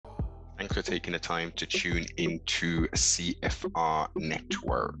Thanks for taking the time to tune into CFR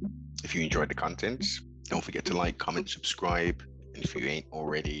Network. If you enjoyed the content, don't forget to like, comment, subscribe. And if you ain't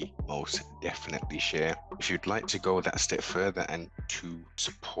already, most definitely share. If you'd like to go that step further and to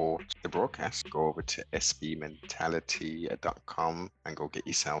support the broadcast, go over to sbmentality.com and go get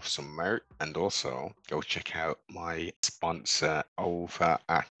yourself some merch. And also go check out my sponsor over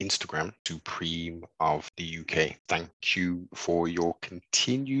at Instagram, Supreme of the UK. Thank you for your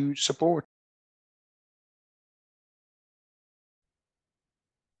continued support.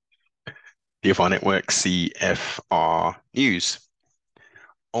 CFR Network CFR News.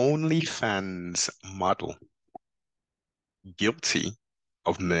 OnlyFans model guilty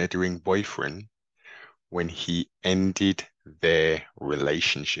of murdering boyfriend when he ended their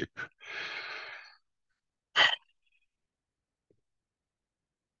relationship.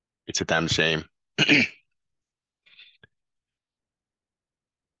 It's a damn shame.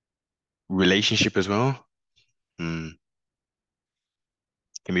 Relationship as well. Can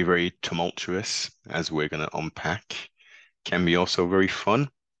be very tumultuous, as we're going to unpack. Can be also very fun,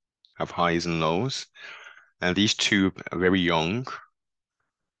 have highs and lows. And these two are very young.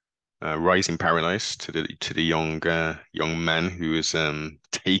 Rising paradise to the young man who is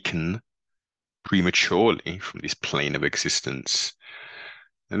taken prematurely from this plane of existence.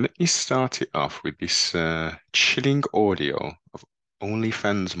 And let me start it off with this chilling audio of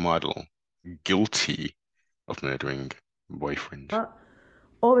OnlyFans model guilty of murdering boyfriend. But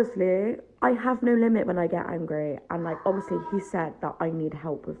obviously, I have no limit when I get angry, and like obviously, he said that I need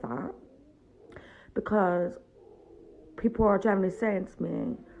help with that because people are generally saying to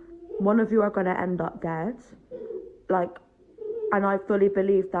me, one of you are gonna end up dead, like, and I fully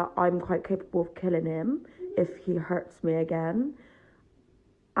believe that I'm quite capable of killing him if he hurts me again,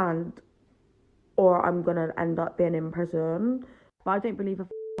 and or I'm gonna end up being in prison. But I don't believe a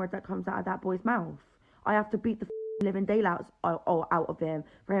word that comes out of that boy's mouth. I have to beat the living daylights out of him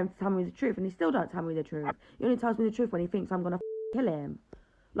for him to tell me the truth, and he still don't tell me the truth. He only tells me the truth when he thinks I'm gonna kill him.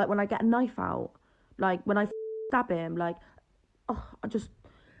 Like when I get a knife out, like when I stab him, like oh, I just.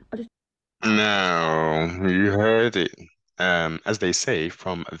 No, you heard it. As they say,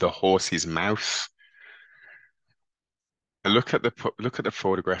 from the horse's mouth. Look at the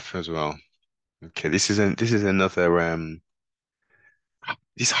photograph as well. Okay, this is another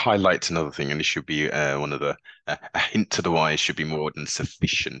this highlights another thing, and this should be one of the a hint to the wise should be more than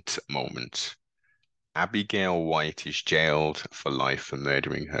sufficient moment. Abigail White is jailed for life for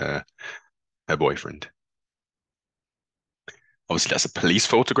murdering her boyfriend. Obviously, that's a police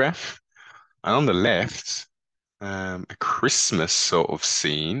photograph, and on the left, a Christmas sort of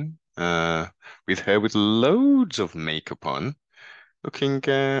scene, with her with loads of makeup on, looking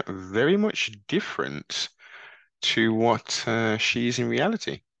very much different to what she is in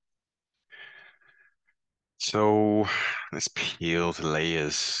reality. So let's peel the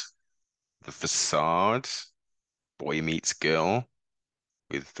layers. The facade, boy meets girl,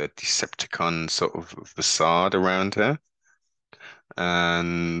 with the Decepticon sort of facade around her.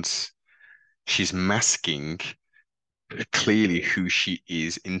 And she's masking clearly who she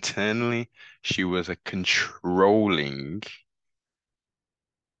is internally. She was a controlling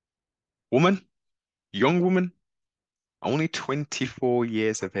woman, young woman, only 24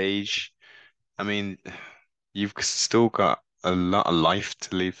 years of age. I mean, you've still got a lot of life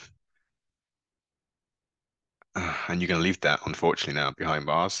to live. And you're going to leave that, unfortunately, now behind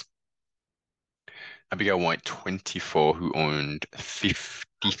bars. Abigail White, 24, who owned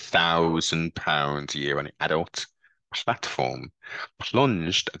 £50,000 a year on an adult platform,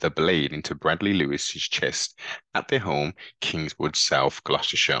 plunged the blade into Bradley Lewis's chest at their home, Kingswood, South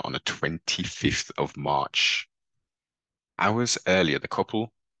Gloucestershire, on the 25th of March. Hours earlier, the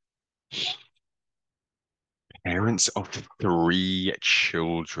couple, parents of three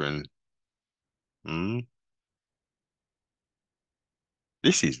children, hmm?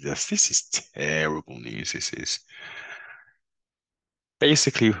 This is terrible news. This is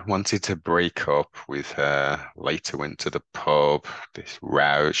basically wanted to break up with her. Later went to the pub.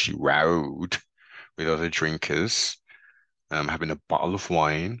 She rowed with other drinkers, having a bottle of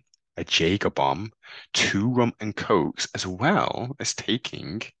wine, a Jager bomb, two rum and cokes, as well as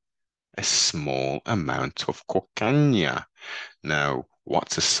taking a small amount of cocaine. Now,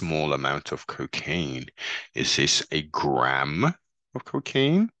 what's a small amount of cocaine? Is this a gram of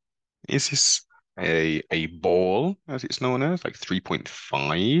cocaine? Is this a ball, as it's known as, like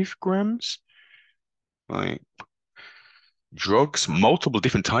 3.5 grams? Like drugs, multiple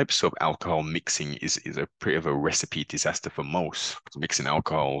different types of alcohol mixing is a pretty of a recipe disaster for most. Mixing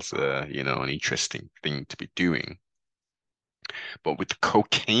alcohol's, an interesting thing to be doing. but with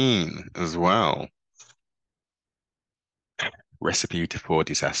cocaine as well. Recipe for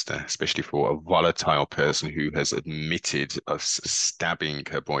disaster, especially for a volatile person who has admitted of stabbing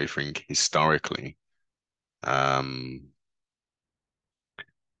her boyfriend historically. Um,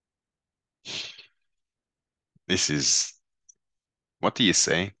 this is, what do you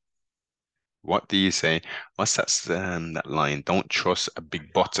say? What do you say? What's that line? Don't trust a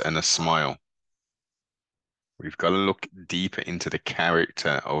big butt and a smile. We've got to look deeper into the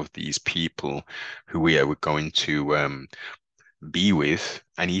character of these people who we're going to be with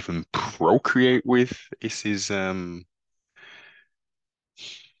and even procreate with. This is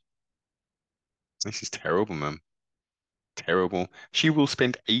terrible, man. Terrible. She will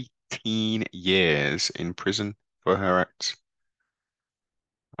spend 18 years in prison for her acts.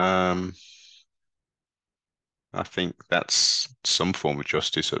 Um, I think that's some form of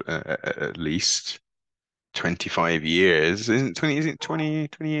justice at least. 25 years. Isn't 20 years,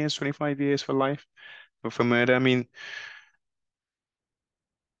 25 years for life for murder? I mean,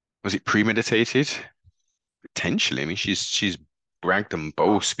 was it premeditated? Potentially. I mean, she's bragged and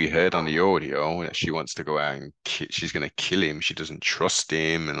boast. We heard on the audio that she wants to go out and she's going to kill him. She doesn't trust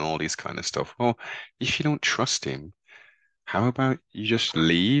him and all this kind of stuff. Well, if you don't trust him, how about you just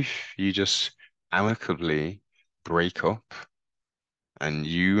leave? You just amicably break up and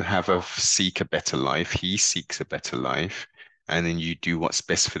you seek a better life. He seeks a better life. And then you do what's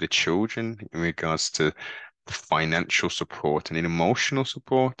best for the children in regards to financial support and emotional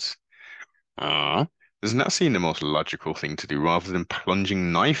support. Ah, doesn't that seem the most logical thing to do rather than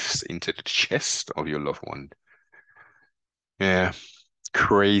plunging knives into the chest of your loved one? Yeah,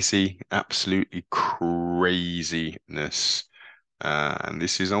 crazy, absolutely craziness. And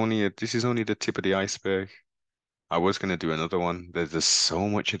this is only the tip of the iceberg. I was gonna do another one. There's so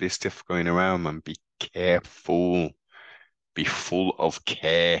much of this stuff going around, man. Be careful. Be full of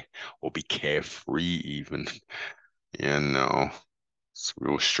care or be carefree even. Yeah, no. It's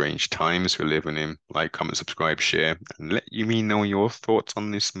real strange times we're living in. Like, comment, subscribe, share, and let me know your thoughts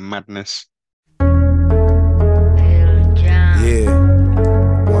on this madness. Yeah,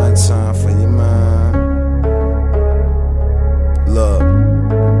 one time for your mind. Look.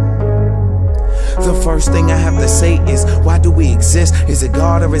 The first thing I have to say is, why do we exist? Is it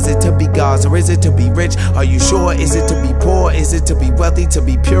God or is it to be gods or is it to be rich? Are you sure? Is it to be poor? Is it to be wealthy? To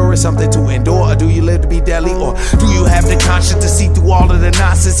be pure? Is something to endure? Or do you live to be deadly? Or do you have the conscience to see through all of the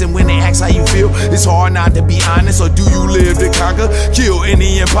nonsense? And when they ask how you feel, it's hard not to be honest. Or do you live to conquer? Kill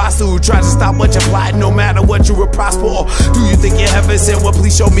any imposter who tries to stop what you're plotting, no matter what you will prosper? Or do you think you heaven sent? Well,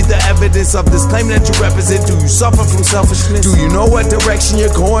 please show me the evidence of this claim that you represent. Do you suffer from selfishness? Do you know what direction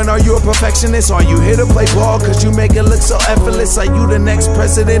you're going? Are you a perfectionist? Are you here to play ball cause you make it look so effortless? Are you the next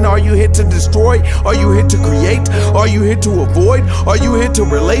president? Are you here to destroy? Are you here to create? Are you here to avoid? Are you here to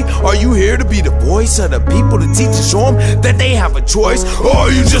relate? Are you here to be the voice of the people, to teach and show them that they have a choice? Or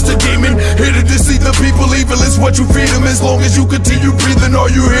are you just a demon here to deceive the people? Evil is what you feed them as long as you continue breathing.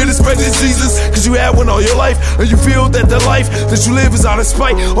 Are you here to spread diseases cause you had one all your life and you feel that the life that you live is out of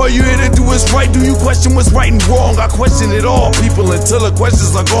spite? Are you here to do what's right? Do you question what's right and wrong? I question it all, people, until the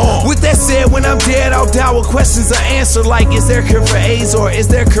questions are gone. With that said, when I'm dead, I'll die with questions are answered, like, is there cure for AIDS or is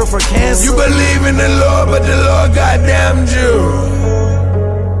there cure for cancer? You believe in the Lord, but the Lord goddamned you,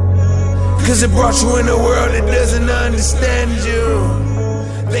 cause it brought you in a world that doesn't understand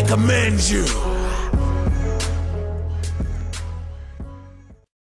you. They commend you.